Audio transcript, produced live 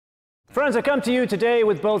Friends, I come to you today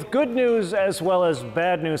with both good news as well as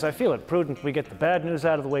bad news. I feel it prudent we get the bad news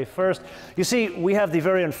out of the way first. You see, we have the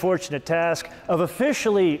very unfortunate task of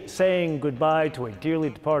officially saying goodbye to a dearly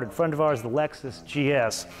departed friend of ours, the Lexus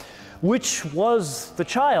GS, which was the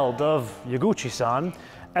child of Yaguchi-san,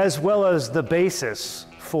 as well as the basis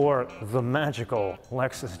for the magical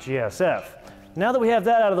Lexus GSF. Now that we have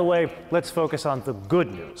that out of the way, let's focus on the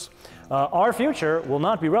good news. Our future will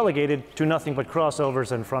not be relegated to nothing but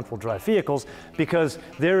crossovers and front-wheel drive vehicles, because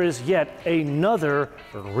there is yet another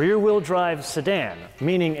rear-wheel drive sedan,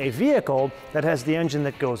 meaning a vehicle that has the engine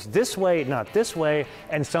that goes this way, not this way,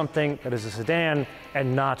 and something that is a sedan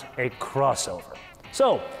and not a crossover.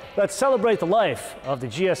 So let's celebrate the life of the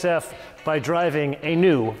GSF by driving a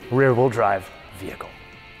new rear-wheel drive vehicle.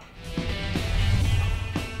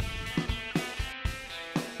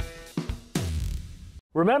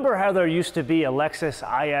 Remember how there used to be a Lexus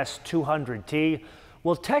IS200T?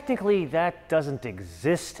 Well, technically that doesn't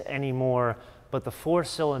exist anymore, but the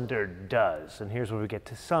four-cylinder does. And here's where we get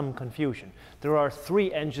to some confusion. There are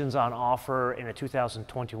three engines on offer in a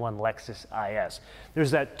 2021 Lexus IS.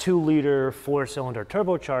 There's that 2-liter four-cylinder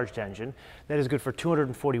turbocharged engine that is good for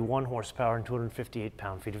 241 horsepower and 258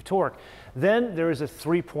 pound-feet of torque. Then there is a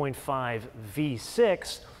 3.5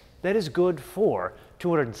 V6 that is good for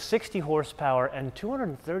 260 horsepower and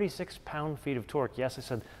 236 pound-feet of torque. Yes, I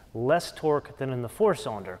said less torque than in the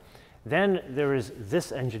four-cylinder. Then there is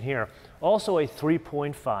this engine here, also a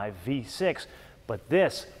 3.5 V6, but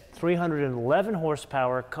this 311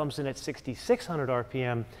 horsepower comes in at 6,600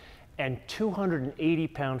 RPM and 280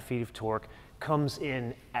 pound-feet of torque comes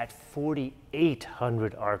in at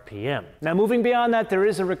 4,800 RPM. Now, moving beyond that, there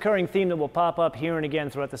is a recurring theme that will pop up here and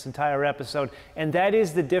again throughout this entire episode, and that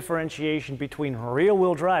is the differentiation between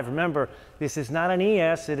rear-wheel drive. Remember, this is not an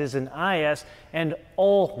ES, it is an IS, and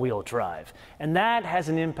all-wheel drive. And that has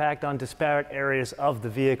an impact on disparate areas of the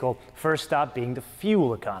vehicle, first stop being the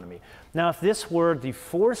fuel economy. Now, if this were the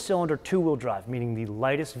four-cylinder two-wheel drive, meaning the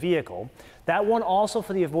lightest vehicle, that one also,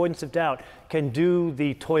 for the avoidance of doubt, can do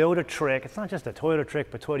the Toyota trick. It's not just a Toyota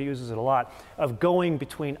trick, but Toyota uses it a lot, of going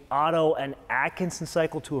between Otto and Atkinson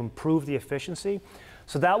cycle to improve the efficiency.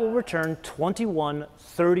 So that will return 21,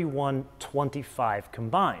 31, 25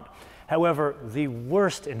 combined. However, the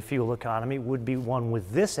worst in fuel economy would be one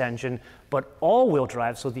with this engine, but all-wheel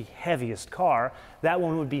drive, so the heaviest car. That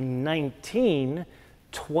one would be 19,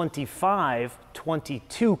 25,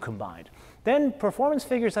 22 combined. Then performance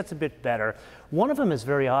figures, that's a bit better. One of them is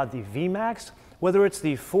very odd, the VMAX, whether it's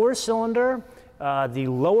the four-cylinder, the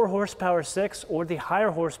lower horsepower 6, or the higher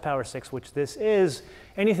horsepower 6, which this is,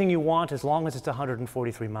 anything you want as long as it's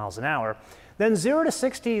 143 miles an hour. Then 0 to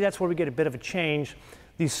 60, that's where we get a bit of a change.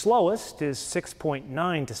 The slowest is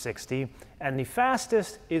 6.9 to 60, and the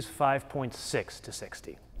fastest is 5.6 to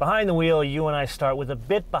 60. Behind the wheel, you and I start with a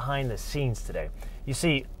bit behind the scenes today. You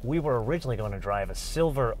see, we were originally going to drive a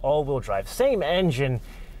silver all-wheel drive, same engine,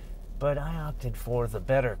 but I opted for the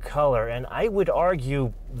better color, and I would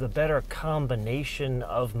argue the better combination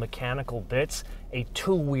of mechanical bits, a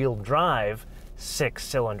two-wheel drive,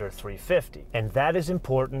 6-cylinder 350. And that is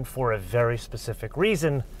important for a very specific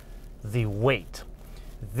reason, the weight.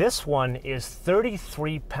 This one is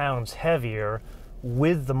 33 pounds heavier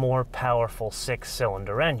with the more powerful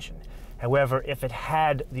 6-cylinder engine. However, if it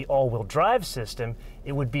had the all-wheel drive system,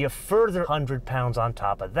 it would be a further 100 pounds on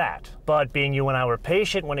top of that. But being you and I were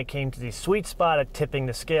patient when it came to the sweet spot at tipping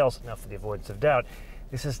the scales, now for the avoidance of doubt,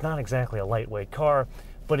 this is not exactly a lightweight car,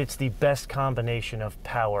 but it's the best combination of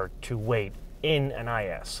power to weight in an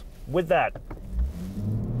IS. With that,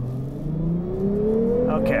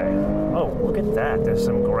 okay. Oh, look at that. There's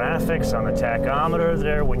some graphics on the tachometer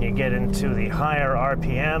there when you get into the higher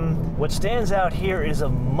RPM. What stands out here is a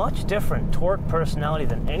much different torque personality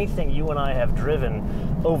than anything you and I have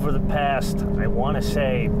driven over the past, I want to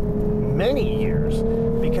say, many years,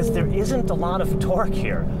 because there isn't a lot of torque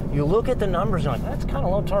here. You look at the numbers and you're like, that's kind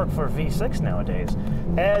of low torque for a V6 nowadays.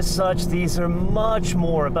 As such, these are much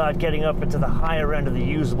more about getting up into the higher end of the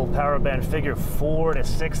usable power band, figure 4,000 to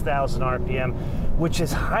 6,000 RPM, which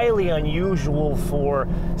is highly unusual for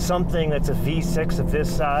something that's a V6 of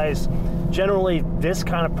this size. Generally, this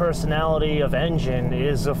kind of personality of engine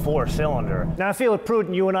is a four-cylinder. Now, I feel it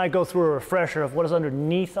prudent you and I go through a refresher of what is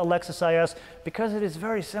underneath a Lexus IS, because it is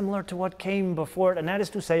very similar to what came before it, and that is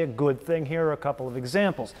to say a good thing. Here are a couple of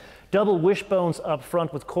examples. Double wishbones up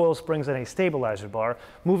front with coil springs and a stabilizer bar.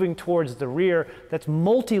 Moving towards the rear, that's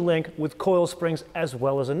multi-link with coil springs as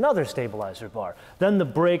well as another stabilizer bar. Then the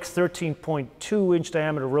brakes, 13.2-inch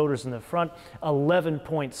diameter rotors in the front,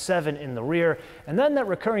 11.7 in the rear, and then that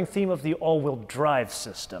recurring theme of the all-wheel drive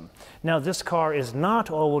system. Now, this car is not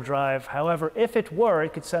all-wheel drive. However, if it were,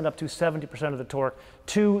 it could send up to 70% of the torque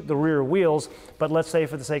to the rear wheels. But let's say,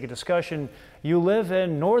 for the sake of discussion, you live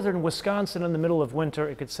in northern Wisconsin in the middle of winter,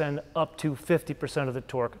 it could send up to 50% of the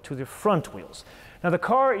torque to the front wheels. Now, the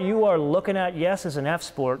car you are looking at, yes, is an F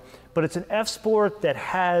Sport, but it's an F Sport that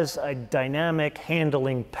has a dynamic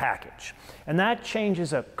handling package. And that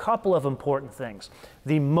changes a couple of important things.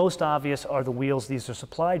 The most obvious are the wheels. These are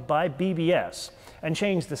supplied by BBS and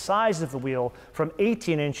change the size of the wheel from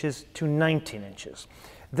 18 inches to 19 inches.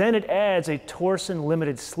 Then it adds a torsion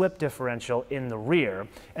limited slip differential in the rear,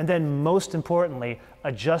 and then most importantly,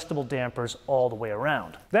 adjustable dampers all the way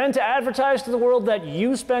around. Then to advertise to the world that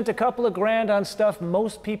you spent a couple of grand on stuff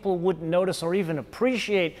most people wouldn't notice or even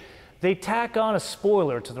appreciate, they tack on a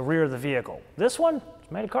spoiler to the rear of the vehicle. This one is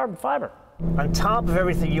made of carbon fiber. On top of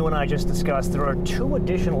everything you and I just discussed, there are 2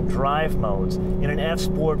 additional drive modes in an F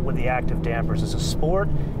Sport with the active dampers. There's a Sport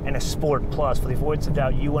and a Sport Plus. For the avoidance of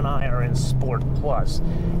doubt, you and I are in Sport Plus.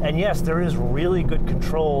 And yes, there is really good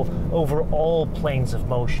control over all planes of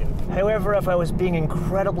motion. However, if I was being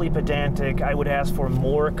incredibly pedantic, I would ask for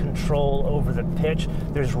more control over the pitch.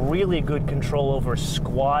 There's really good control over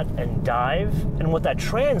squat and dive. And what that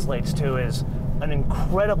translates to is an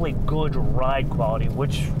incredibly good ride quality,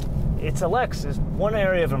 which it's a Lexus. One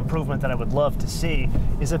area of improvement that I would love to see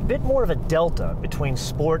is a bit more of a delta between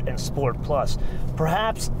Sport and Sport Plus.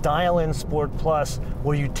 Perhaps dial in Sport Plus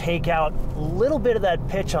where you take out a little bit of that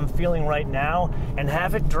pitch I'm feeling right now and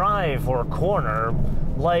have it drive or corner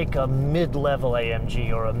like a mid-level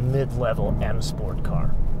AMG or a mid-level M Sport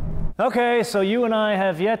car. Okay, so you and I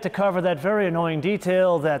have yet to cover that very annoying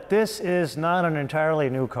detail that this is not an entirely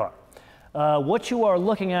new car. What you are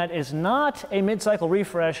looking at is not a mid-cycle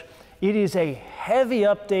refresh. It is a heavy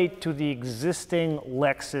update to the existing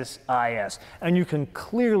Lexus IS. And you can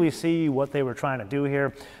clearly see what they were trying to do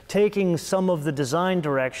here, taking some of the design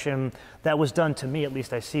direction that was done, to me at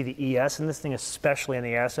least. I see the ES in this thing, especially in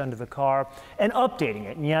the S end of the car, and updating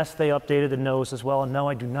it. And yes, they updated the nose as well. And no,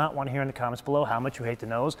 I do not want to hear in the comments below how much you hate the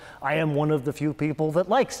nose. I am one of the few people that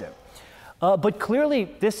likes it. But clearly,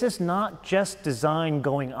 this is not just design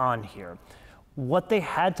going on here. What they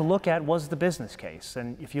had to look at was the business case.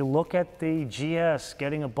 And if you look at the GS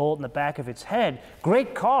getting a bolt in the back of its head,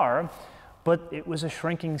 great car, but it was a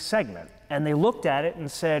shrinking segment. And they looked at it and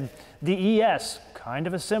said, the ES, kind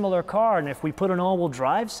of a similar car, and if we put an all-wheel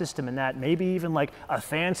drive system in that, maybe even like a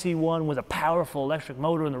fancy one with a powerful electric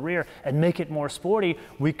motor in the rear and make it more sporty,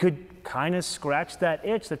 we could kind of scratch that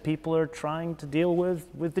itch that people are trying to deal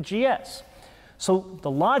with the GS. So the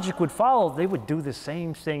logic would follow, they would do the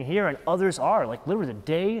same thing here, and others are. Like literally the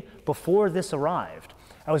day before this arrived,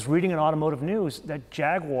 I was reading in Automotive News that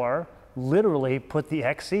Jaguar literally put the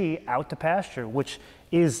XE out to pasture, which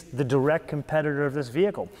is the direct competitor of this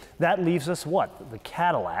vehicle. That leaves us what? The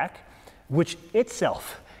Cadillac, which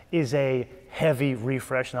itself is a heavy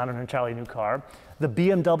refresh, not an entirely new car. The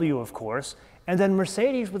BMW, of course, and then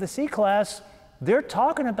Mercedes with the C-Class, they're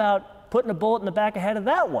talking about putting a bullet in the back ahead of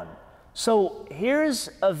that one. So here's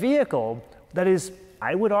a vehicle that is,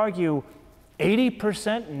 I would argue,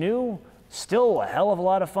 80% new, still a hell of a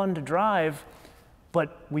lot of fun to drive,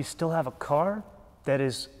 but we still have a car that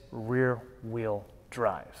is rear-wheel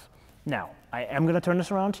drive. Now, I am going to turn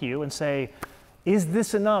this around to you and say, is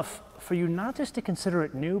this enough for you not just to consider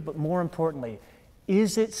it new, but more importantly,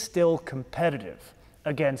 is it still competitive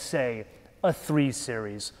against, say, a 3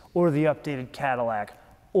 Series or the updated Cadillac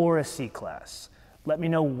or a C-Class? Let me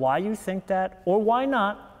know why you think that, or why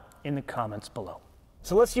not, in the comments below.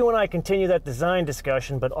 So let's you and I continue that design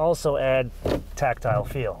discussion, but also add tactile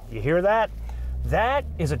feel. You hear that? That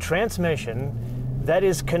is a transmission that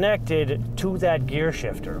is connected to that gear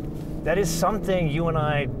shifter. That is something you and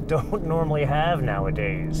I don't normally have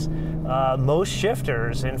nowadays. Most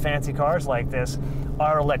shifters in fancy cars like this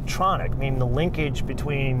are electronic, meaning the linkage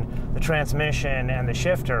between the transmission and the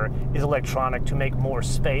shifter is electronic to make more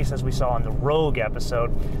space, as we saw in the Rogue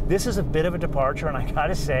episode. This is a bit of a departure, and I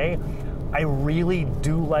gotta say, I really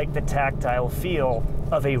do like the tactile feel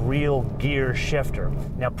of a real gear shifter.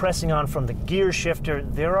 Now, pressing on from the gear shifter,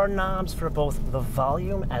 there are knobs for both the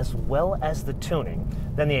volume as well as the tuning,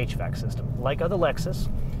 then the HVAC system. Like other Lexus,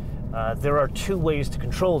 there are 2 ways to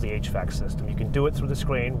control the HVAC system. You can do it through the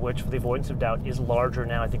screen, which, for the avoidance of doubt, is larger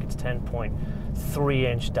now. I think it's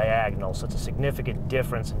 10.3-inch diagonal, so it's a significant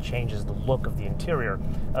difference and changes the look of the interior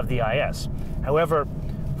of the IS. However,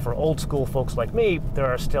 for old school folks like me, there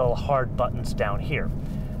are still hard buttons down here.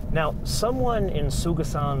 Now, someone in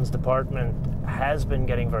Suga-san's department has been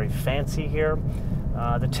getting very fancy here.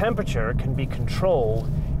 The temperature can be controlled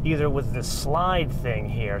either with this slide thing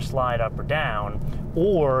here, slide up or down,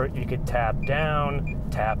 or you could tap down,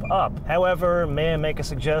 tap up. However, may I make a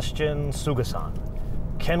suggestion, Suga-san?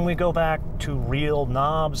 Can we go back to real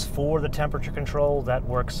knobs for the temperature control? That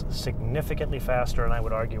works significantly faster and I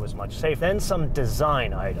would argue is much safer. Then some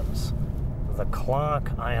design items. The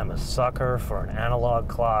clock, I am a sucker for an analog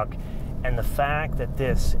clock, and the fact that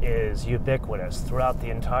this is ubiquitous throughout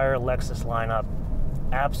the entire Lexus lineup,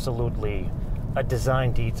 absolutely a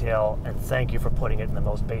design detail, and thank you for putting it in the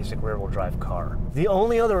most basic rear-wheel drive car. The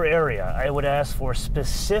only other area I would ask for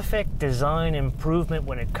specific design improvement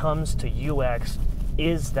when it comes to UX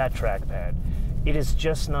is that trackpad. It is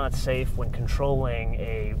just not safe when controlling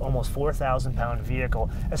a almost 4,000-pound vehicle,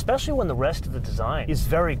 especially when the rest of the design is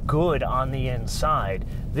very good on the inside.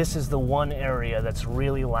 This is the one area that's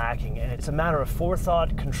really lacking, and it's a matter of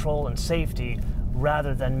forethought, control, and safety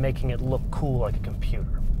rather than making it look cool like a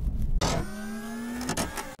computer.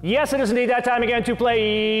 Yes, it is indeed that time again to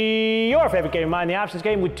play your favorite game, Mind the Options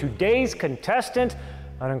game, with today's contestant,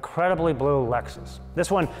 an incredibly blue Lexus.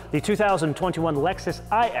 This one, the 2021 Lexus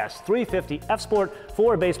IS350 F Sport,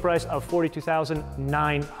 for a base price of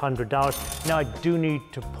 $42,900. Now, I do need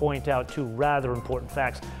to point out two rather important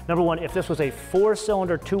facts. Number one, if this was a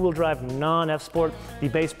 4-cylinder, 2-wheel drive non-F Sport, the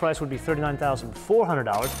base price would be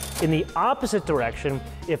 $39,400. In the opposite direction,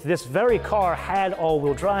 if this very car had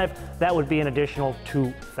all-wheel drive, that would be an additional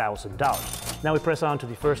 $2,000. Now we press on to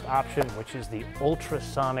the first option, which is the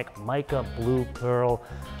ultrasonic mica blue pearl.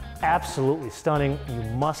 Absolutely stunning. You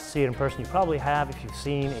must see it in person. You probably have if you've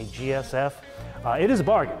seen a GSF. It is a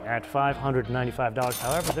bargain at $595.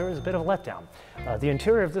 However, there is a bit of a letdown. The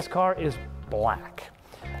interior of this car is black.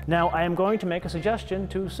 Now, I am going to make a suggestion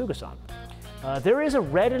to Suga-san. There is a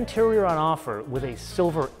red interior on offer with a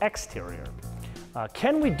silver exterior.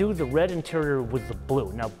 Can we do the red interior with the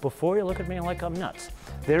blue? Now, before you look at me like I'm nuts,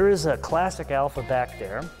 there is a classic Alpha back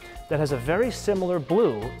there that has a very similar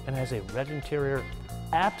blue and has a red interior.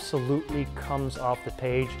 Absolutely comes off the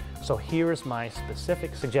page. So here's my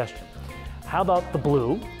specific suggestion. How about the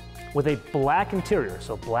blue with a black interior?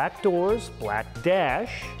 So black doors, black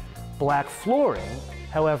dash, black flooring,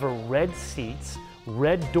 however, red seats,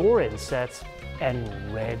 red door insets, and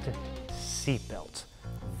red seat belts.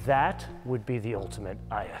 That would be the ultimate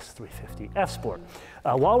IS350 F Sport.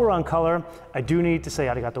 While we're on color, I do need to say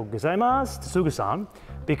arigatou gozaimasu to Suga-san,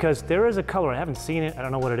 because there is a color, I haven't seen it, I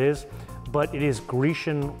don't know what it is, but it is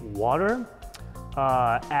Grecian water.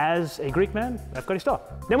 As a Greek man, Efkaristo.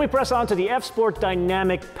 Then we press on to the F Sport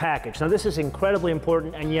Dynamic Package. Now this is incredibly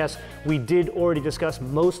important, and yes, we did already discuss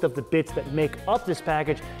most of the bits that make up this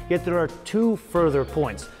package, yet there are two further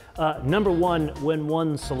points. Number one, when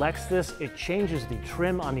one selects this, it changes the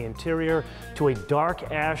trim on the interior to a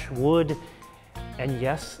dark ash wood. And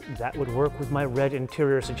yes, that would work with my red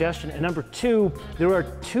interior suggestion. And number two, there are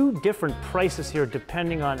two different prices here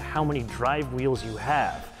depending on how many drive wheels you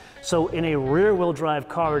have. So in a rear-wheel drive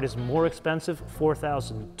car, it is more expensive,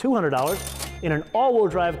 $4,200. In an all-wheel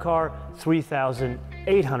drive car,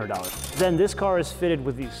 $3,800. Then this car is fitted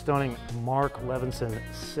with the stunning Mark Levinson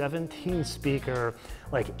 17-speaker,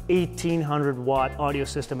 like 1,800 watt audio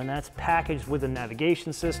system, and that's packaged with a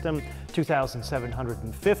navigation system,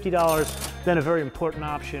 $2,750. Then a very important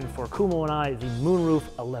option for Kumo and I, the moonroof,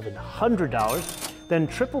 $1,100. Then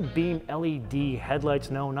triple beam LED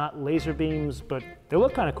headlights, no, not laser beams, but they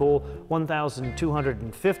look kind of cool,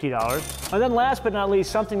 $1,250. And then last but not least,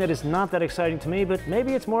 something that is not that exciting to me, but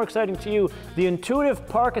maybe it's more exciting to you, the intuitive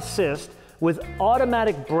park assist with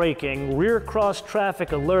automatic braking, rear cross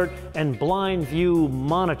traffic alert, and blind view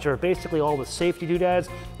monitor, basically all the safety doodads.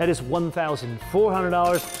 That is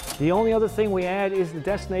 $1,400. The only other thing we add is the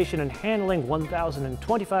destination and handling,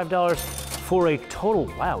 $1,025, for a total,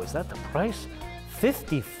 wow, is that the price?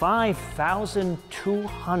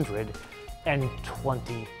 $55,220.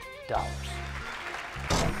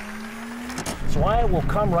 So I will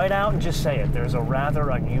come right out and just say it. There's a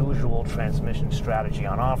rather unusual transmission strategy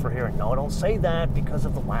on offer here. And no, I don't say that because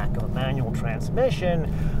of the lack of a manual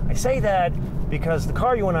transmission. I say that because the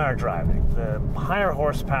car you and I are driving, the higher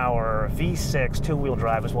horsepower V6 two-wheel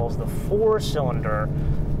drive, as well as the 4-cylinder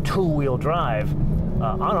two-wheel drive,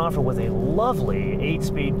 on offer with a lovely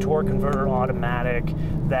 8-speed torque converter automatic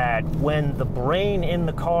that when the brain in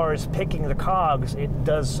the car is picking the cogs, it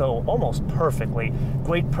does so almost perfectly.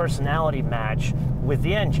 Great personality match with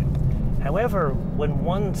the engine. However, when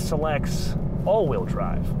one selects all-wheel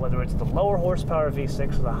drive, whether it's the lower horsepower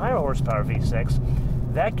V6 or the higher horsepower V6,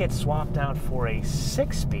 that gets swapped out for a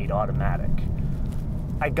 6-speed automatic.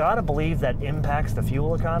 I gotta believe that impacts the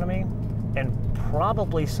fuel economy and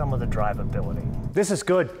probably some of the drivability. This is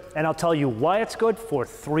good, and I'll tell you why it's good for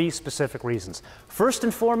 3 specific reasons. First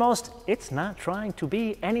and foremost, it's not trying to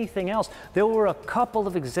be anything else. There were a couple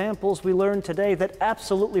of examples we learned today that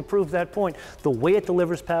absolutely prove that point. The way it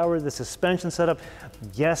delivers power, the suspension setup.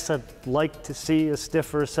 Yes, I'd like to see a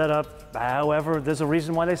stiffer setup. However, there's a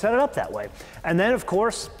reason why they set it up that way. And then, of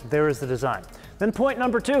course, there is the design. Then point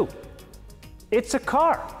number 2, it's a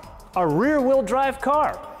car, a rear-wheel drive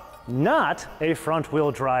car, not a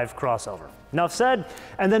front-wheel drive crossover. Enough said.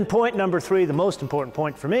 And then point number 3, the most important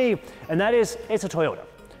point for me, and that is it's a Toyota.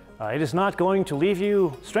 It is not going to leave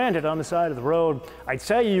you stranded on the side of the road. I'd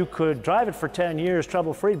say you could drive it for 10 years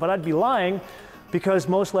trouble-free, but I'd be lying because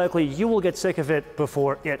most likely you will get sick of it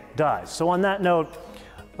before it dies. So on that note,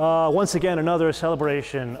 once again, another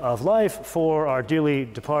celebration of life for our dearly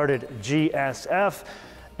departed GSF,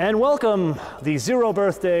 and welcome the 0th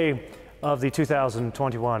birthday of the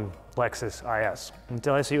 2021 Lexus IS.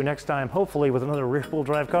 Until I see you next time, hopefully with another rear-wheel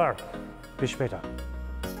drive car. Bis später.